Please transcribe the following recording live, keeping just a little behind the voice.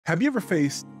Have you ever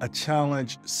faced a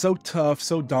challenge so tough,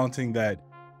 so daunting that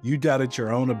you doubted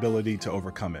your own ability to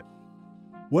overcome it?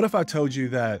 What if I told you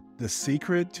that the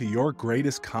secret to your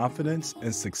greatest confidence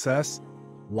and success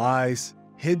lies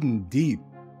hidden deep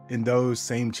in those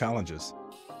same challenges?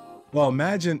 Well,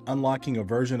 imagine unlocking a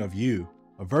version of you,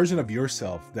 a version of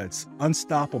yourself that's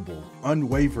unstoppable,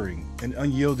 unwavering, and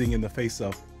unyielding in the face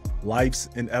of life's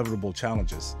inevitable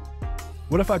challenges.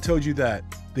 What if I told you that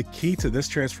the key to this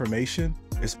transformation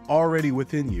is already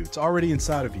within you? It's already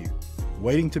inside of you,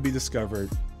 waiting to be discovered,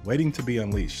 waiting to be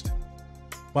unleashed.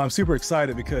 Well, I'm super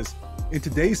excited because in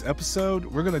today's episode,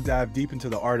 we're going to dive deep into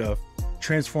the art of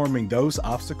transforming those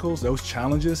obstacles, those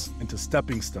challenges into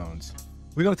stepping stones.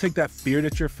 We're going to take that fear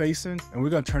that you're facing and we're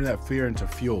going to turn that fear into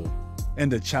fuel.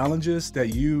 And the challenges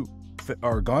that you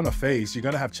are going to face, you're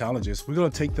going to have challenges. We're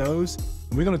going to take those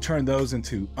and we're going to turn those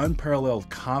into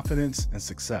unparalleled confidence and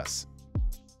success.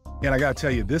 And I gotta tell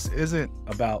you, this isn't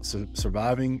about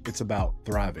surviving, it's about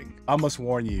thriving. I must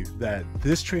warn you that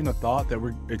this train of thought that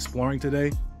we're exploring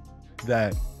today,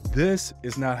 that this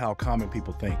is not how common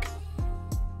people think.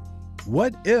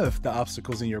 What if the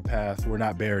obstacles in your path were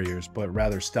not barriers, but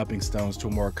rather stepping stones to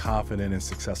a more confident and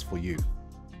successful you?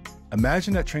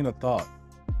 Imagine that train of thought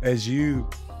as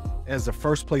the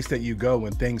first place that you go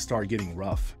when things start getting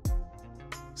rough.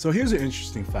 So here's an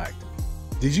interesting fact.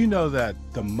 Did you know that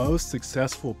the most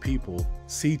successful people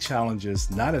see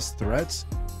challenges not as threats,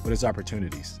 but as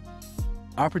opportunities?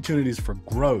 Opportunities for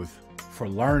growth, for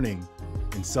learning,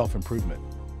 and self-improvement.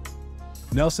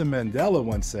 Nelson Mandela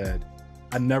once said,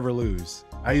 "I never lose.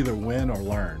 I either win or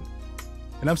learn."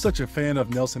 And I'm such a fan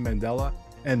of Nelson Mandela,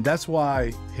 and that's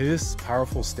why his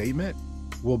powerful statement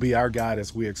will be our guide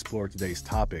as we explore today's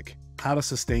topic, how to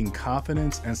sustain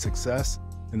confidence and success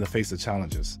in the face of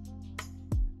challenges.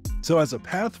 So as a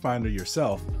pathfinder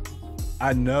yourself,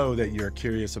 I know that you're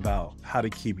curious about how to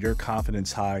keep your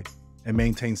confidence high and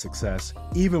maintain success,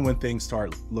 even when things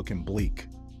start looking bleak.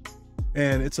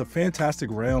 And it's a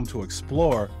fantastic realm to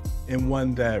explore, and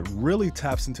one that really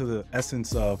taps into the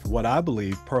essence of what I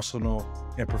believe personal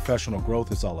and professional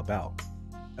growth is all about.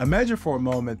 Imagine for a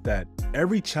moment that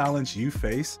every challenge you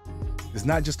face is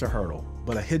not just a hurdle,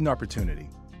 but a hidden opportunity.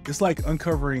 It's like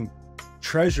uncovering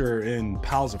treasure in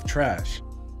piles of trash.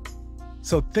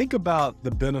 So think about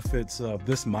the benefits of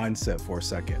this mindset for a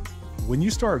second. When you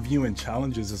start viewing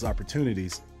challenges as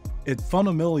opportunities, it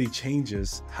fundamentally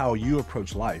changes how you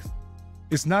approach life.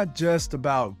 It's not just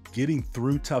about getting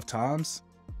through tough times,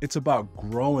 it's about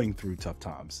growing through tough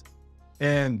times.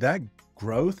 And that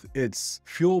growth, it's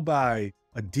fueled by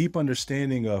a deep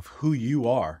understanding of who you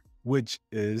are, which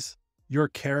is your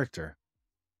character,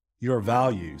 your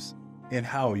values, and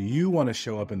how you want to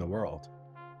show up in the world.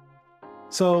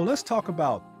 So let's talk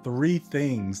about 3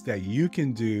 things that you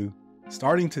can do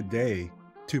starting today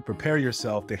to prepare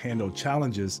yourself to handle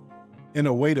challenges in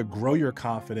a way to grow your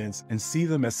confidence and see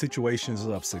them as situations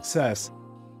of success,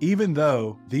 even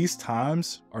though these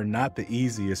times are not the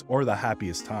easiest or the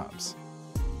happiest times.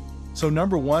 So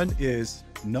number 1 is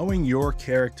knowing your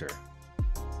character.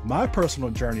 My personal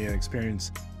journey and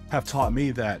experience have taught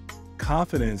me that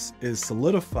confidence is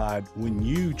solidified when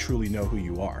you truly know who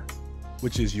you are,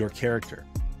 which is your character.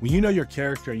 When you know your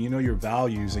character and you know your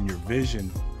values and your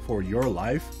vision for your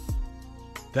life,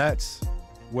 that's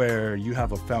where you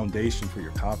have a foundation for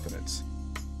your confidence.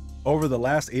 Over the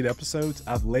last 8 episodes,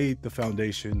 I've laid the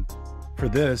foundation for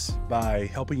this by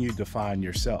helping you define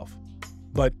yourself.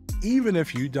 But even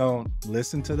if you don't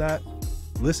listen to that,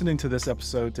 listening to this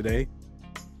episode today,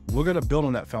 we're gonna build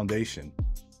on that foundation.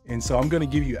 And so I'm gonna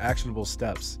give you actionable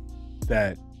steps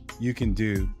that you can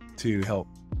do to help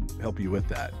you with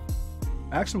that.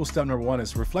 Actionable step number 1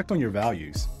 is reflect on your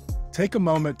values. Take a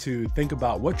moment to think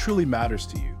about what truly matters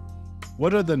to you.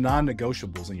 What are the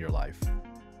non-negotiables in your life?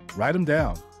 Write them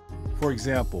down. For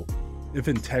example, if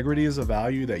integrity is a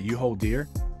value that you hold dear,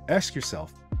 ask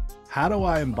yourself, how do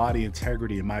I embody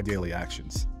integrity in my daily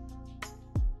actions?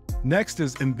 Next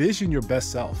is envision your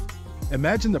best self.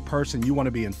 Imagine the person you want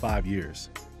to be in 5 years.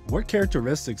 What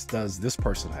characteristics does this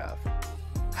person have?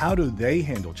 How do they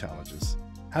handle challenges?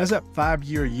 How does that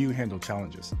 5-year you handle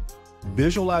challenges?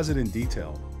 Visualize it in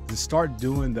detail and start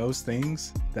doing those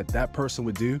things that person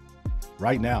would do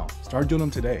right now. Start doing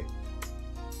them today.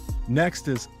 Next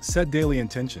is set daily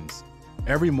intentions.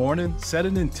 Every morning, set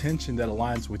an intention that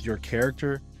aligns with your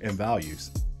character and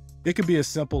values. It could be as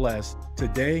simple as,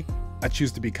 today, I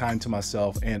choose to be kind to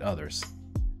myself and others.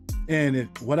 And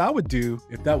what I would do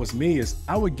if that was me is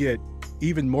I would get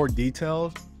even more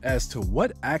detailed as to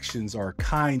what actions are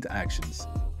kind actions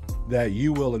that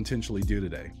you will intentionally do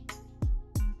today.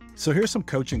 So here's some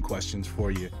coaching questions for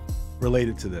you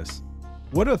related to this.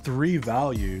 What are 3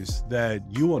 values that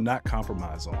you will not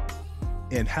compromise on?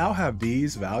 And how have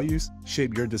these values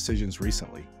shaped your decisions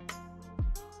recently?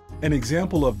 An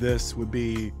example of this would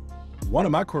be one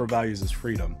of my core values is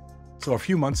freedom. So a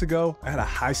few months ago, I had a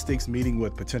high stakes meeting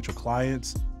with potential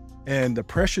clients, and the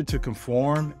pressure to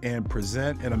conform and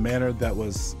present in a manner that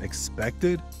was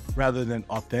expected rather than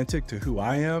authentic to who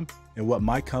I am and what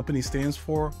my company stands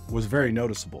for was very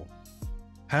noticeable.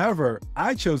 However,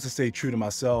 I chose to stay true to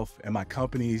myself and my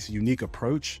company's unique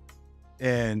approach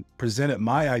and presented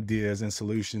my ideas and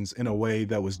solutions in a way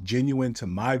that was genuine to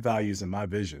my values and my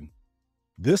vision.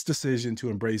 This decision to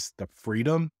embrace the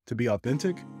freedom to be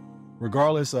authentic,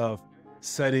 regardless of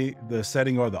the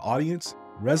setting or the audience,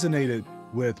 resonated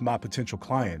with my potential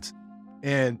clients.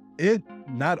 And it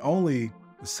not only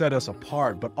set us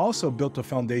apart, but also built a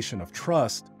foundation of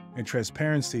trust and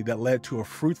transparency that led to a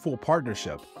fruitful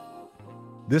partnership.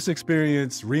 This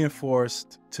experience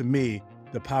reinforced to me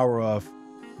the power of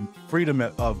freedom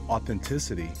of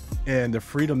authenticity and the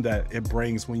freedom that it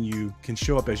brings when you can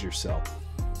show up as yourself,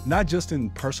 not just in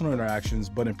personal interactions,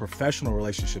 but in professional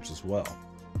relationships as well.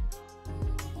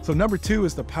 So number 2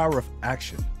 is the power of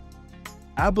action.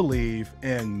 I believe,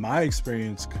 and my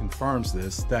experience confirms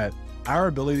this, that our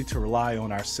ability to rely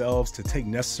on ourselves to take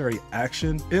necessary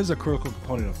action is a critical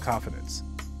component of confidence.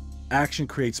 Action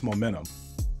creates momentum.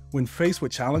 When faced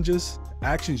with challenges,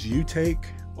 actions you take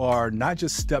are not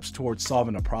just steps towards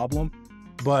solving a problem,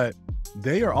 but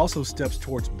they are also steps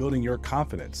towards building your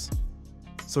confidence.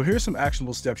 So here's some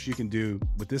actionable steps you can do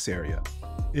with this area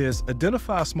is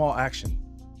identify a small action.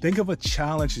 Think of a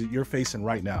challenge that you're facing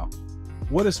right now.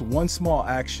 What is one small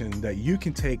action that you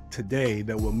can take today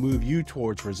that will move you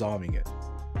towards resolving it?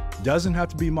 Doesn't have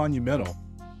to be monumental.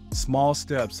 Small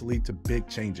steps lead to big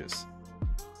changes.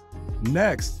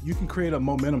 Next, you can create a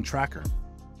momentum tracker.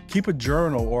 Keep a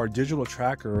journal or a digital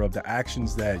tracker of the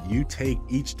actions that you take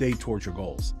each day towards your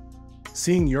goals.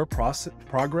 Seeing your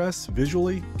progress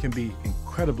visually can be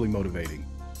incredibly motivating.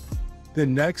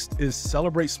 Then next is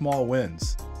celebrate small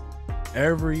wins.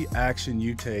 Every action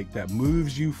you take that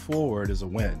moves you forward is a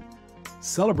win.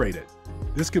 Celebrate it.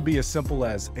 This could be as simple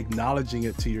as acknowledging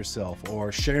it to yourself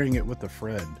or sharing it with a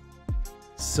friend.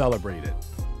 Celebrate it.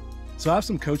 So I have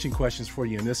some coaching questions for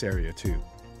you in this area too.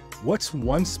 What's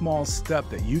one small step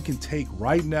that you can take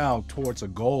right now towards a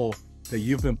goal that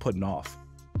you've been putting off?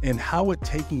 And how would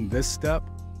taking this step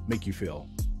make you feel?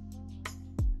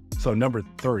 So number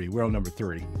 3, we're on number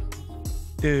 3,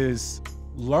 is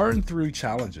learn through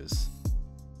challenges.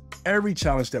 Every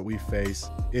challenge that we face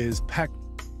is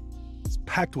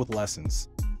packed with lessons,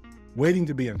 waiting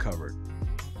to be uncovered.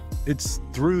 It's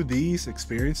through these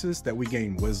experiences that we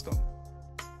gain wisdom.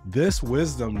 This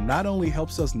wisdom not only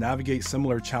helps us navigate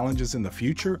similar challenges in the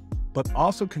future, but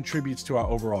also contributes to our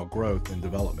overall growth and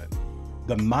development.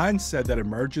 The mindset that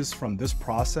emerges from this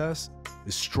process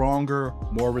is stronger,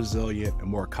 more resilient, and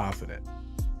more confident.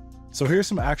 So here's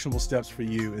some actionable steps for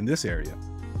you in this area.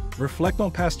 Reflect on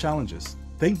past challenges.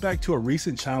 Think back to a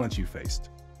recent challenge you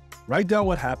faced. Write down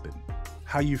what happened,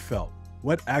 how you felt,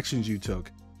 what actions you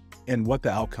took, and what the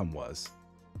outcome was.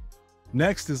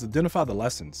 Next is identify the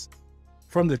lessons.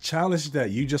 From the challenge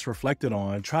that you just reflected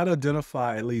on, try to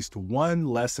identify at least one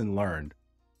lesson learned.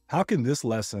 How can this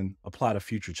lesson apply to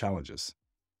future challenges?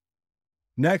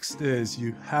 Next is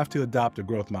you have to adopt a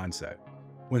growth mindset.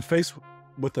 When faced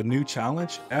with a new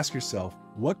challenge, ask yourself,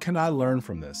 what can I learn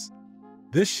from this?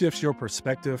 This shifts your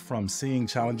perspective from seeing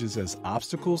challenges as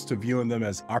obstacles to viewing them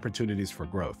as opportunities for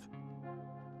growth.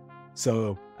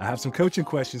 So I have some coaching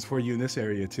questions for you in this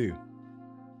area too.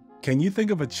 Can you think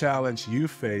of a challenge you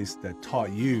faced that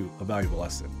taught you a valuable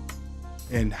lesson?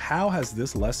 And how has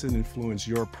this lesson influenced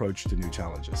your approach to new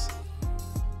challenges?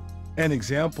 An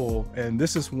example, and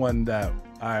this is one that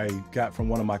I got from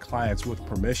one of my clients with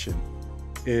permission,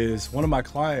 is one of my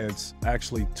clients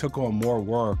actually took on more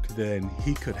work than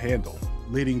he could handle,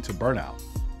 leading to burnout.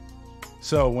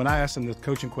 So when I asked him the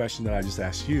coaching question that I just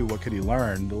asked you, what could he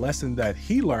learn? The lesson that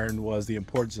he learned was the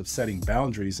importance of setting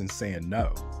boundaries and saying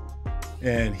no.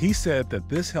 And he said that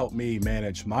this helped me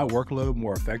manage my workload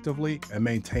more effectively and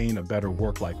maintain a better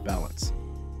work-life balance.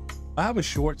 I have a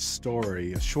short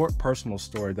personal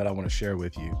story that I want to share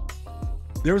with you.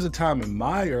 There was a time in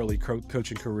my early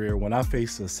coaching career when I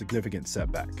faced a significant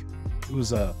setback. It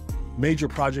was a major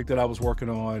project that I was working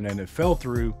on and it fell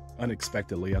through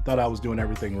unexpectedly. I thought I was doing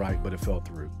everything right, but it fell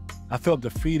through. I felt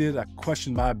defeated. I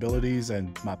questioned my abilities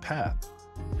and my path.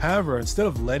 However, instead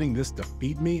of letting this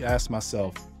defeat me, I asked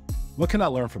myself, what can I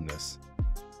learn from this?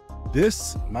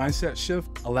 This mindset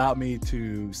shift allowed me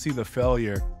to see the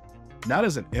failure not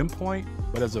as an endpoint,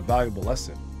 but as a valuable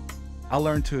lesson. I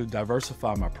learned to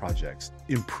diversify my projects,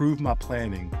 improve my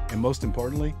planning, and most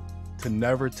importantly, to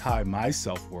never tie my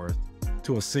self-worth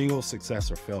to a single success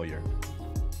or failure.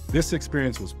 This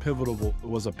experience was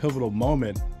a pivotal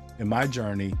moment in my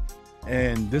journey,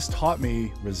 and this taught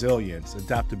me resilience,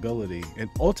 adaptability, and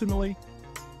ultimately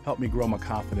helped me grow my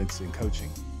confidence in coaching.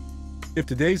 If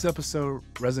today's episode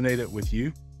resonated with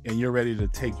you and you're ready to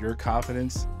take your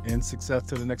confidence and success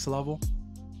to the next level,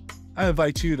 I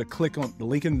invite you to click on the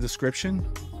link in the description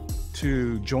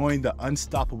to join the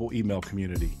Unstoppable email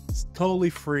community. It's totally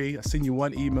free. I send you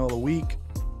one email a week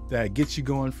that gets you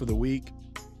going for the week.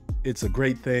 It's a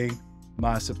great thing.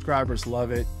 My subscribers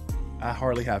love it. I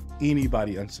hardly have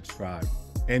anybody unsubscribe.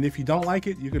 And if you don't like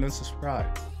it, you can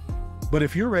unsubscribe. But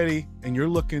if you're ready and you're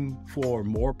looking for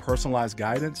more personalized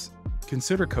guidance,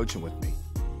 consider coaching with me.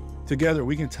 Together,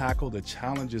 we can tackle the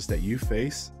challenges that you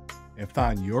face and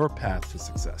find your path to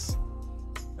success.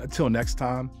 Until next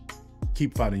time,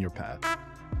 keep finding your path.